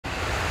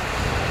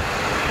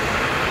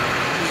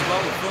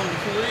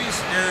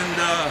police,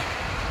 and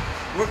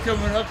we're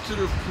coming up to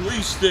the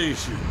police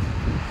station.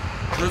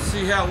 Let's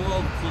see how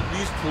well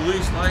these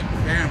police like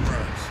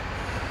cameras.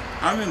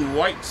 I'm in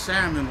White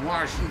Salmon,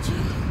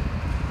 Washington.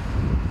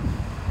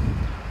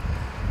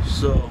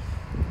 So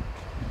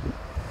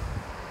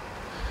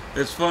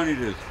it's funny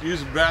to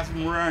use the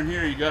bathroom around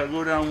here. You got to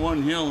go down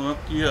one hill and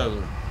up the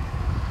other.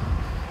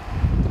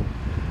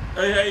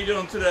 Hey, how you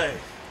doing today?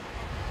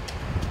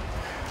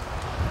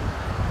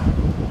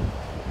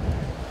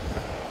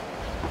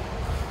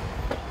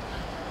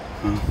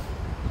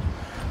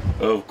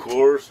 Of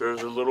course,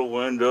 there's a little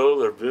window.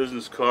 Their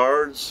business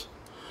cards.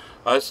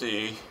 I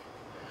see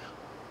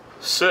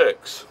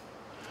 6.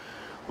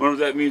 Wonder if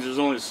that means there's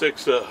only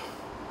 6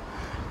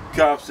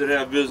 cops that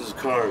have business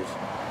cards.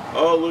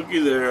 Oh, looky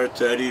there, a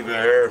teddy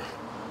bear.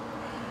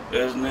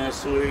 Isn't that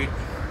sweet?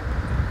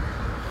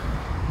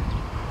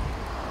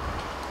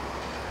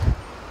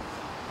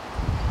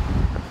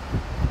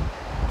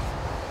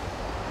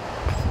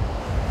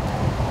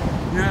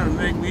 Now to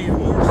make me even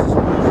more suspicious.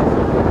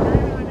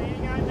 They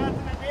ain't got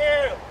nothing to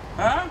do.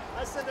 Huh?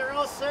 I said they're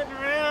all sitting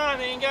around.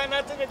 They ain't got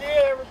nothing to do.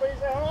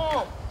 Everybody's at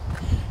home.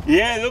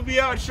 Yeah, they'll be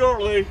out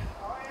shortly.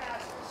 Oh yeah,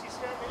 she's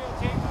got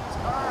videotaping his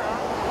car,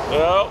 huh?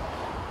 Well.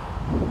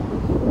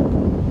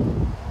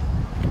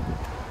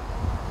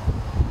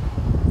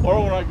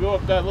 Or when I go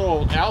up that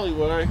little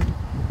alleyway.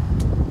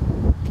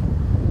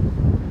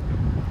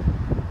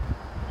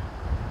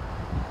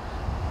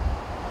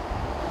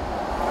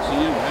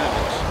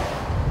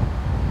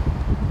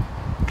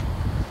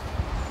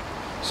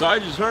 So I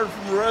just heard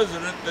from a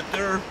resident that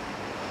they're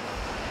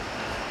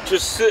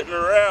just sitting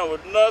around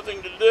with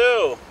nothing to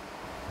do.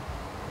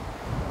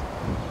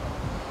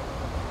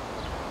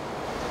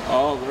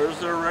 Oh, there's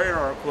their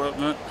radar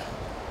equipment.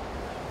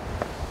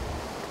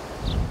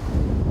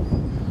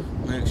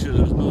 Make sure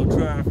there's no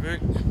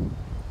traffic.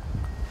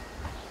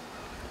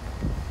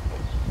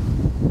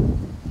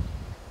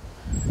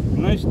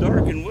 Nice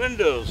darkened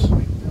windows,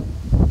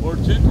 or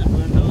tinted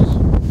windows.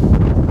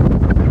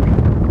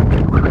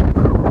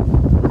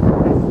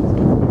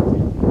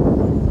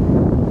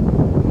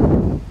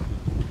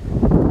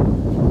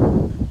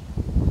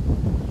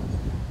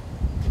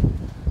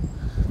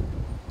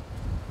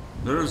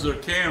 There's their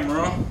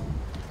camera.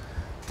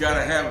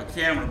 Gotta have a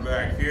camera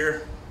back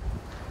here.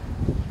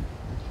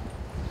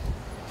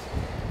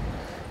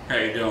 How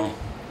you doing?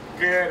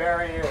 Good, how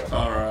are you?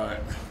 All right.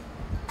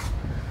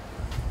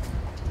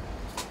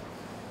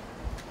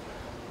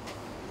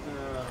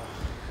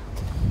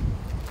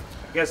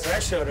 I guess I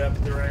showed up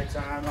at the right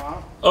time,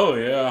 huh? Oh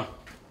yeah.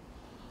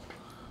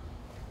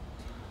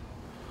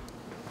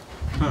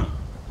 Huh.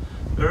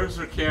 There's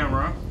their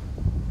camera.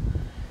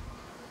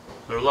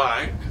 Their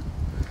light.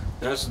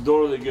 That's the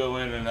door they go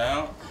in and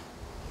out.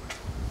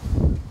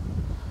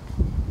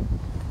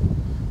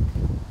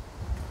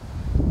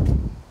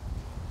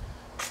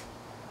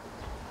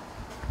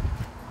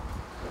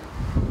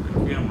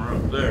 The camera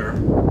up there.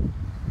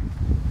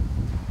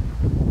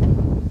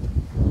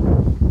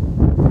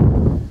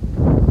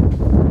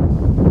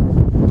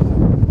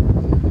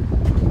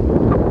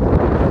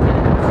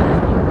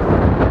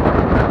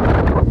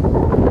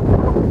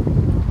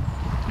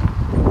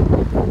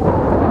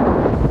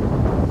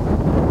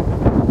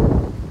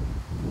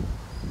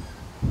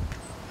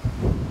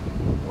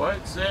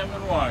 White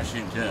Salmon,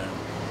 Washington.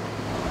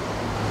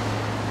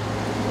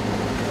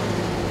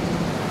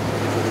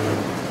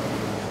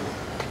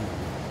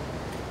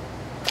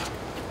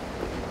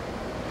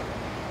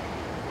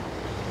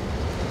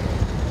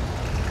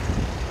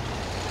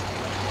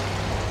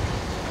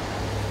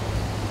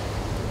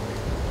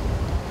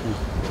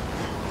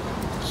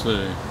 Let's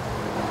see.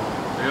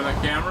 They got a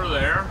camera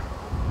there.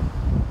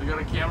 They got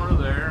a camera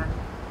there.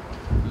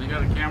 They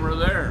got a camera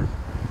there.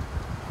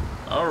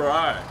 All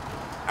right.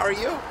 How are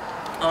you?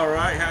 All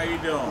right, how you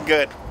doing?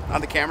 Good. On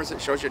the cameras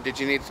it shows you, did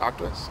you need to talk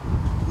to us?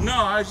 No,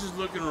 I was just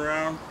looking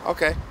around.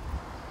 Okay.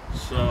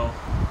 So. All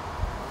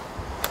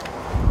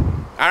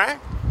right.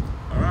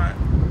 All right.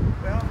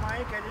 Well,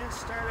 Mike, I didn't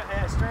start.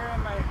 I started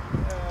on my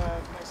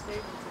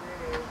statement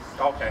today.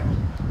 So, Okay.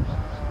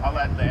 I'll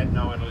let Ed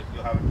know and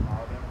you'll have it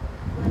tomorrow then.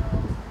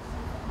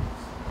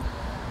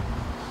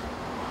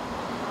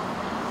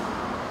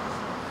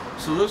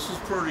 So this is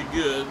pretty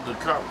good. The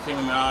cop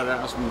came out,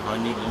 asked me if I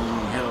needed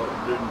any help,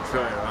 didn't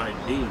try to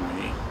ID me.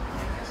 I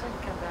guess I can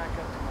come back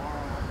up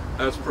tomorrow.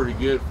 That's pretty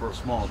good for a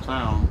small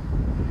town.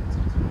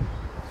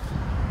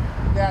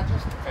 Yeah,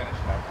 just to finish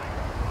it up.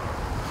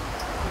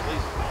 At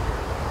least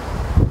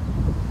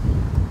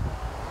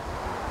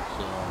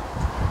So.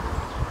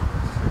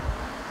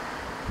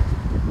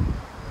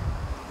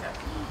 yeah.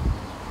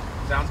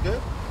 Sounds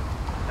good?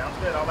 Sounds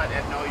good. I'll let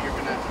Ed know you're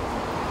gonna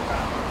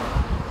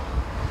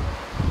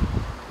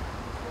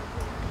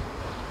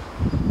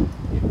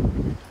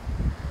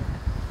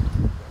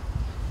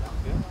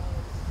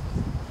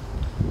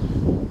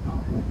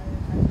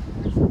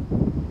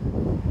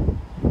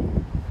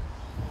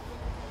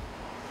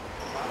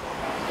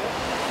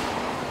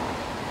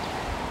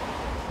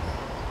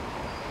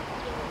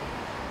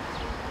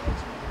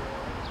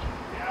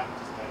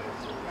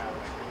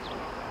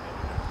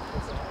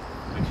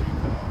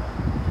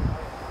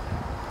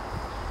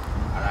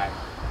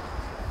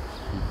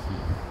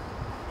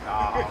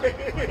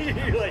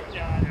You're like,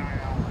 no.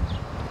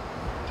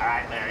 All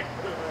right, Larry.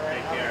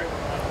 Take care.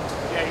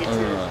 Yeah, you too. All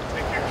right.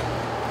 Take care.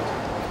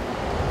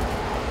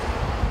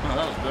 Oh,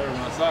 that was better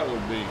than I thought it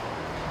would be.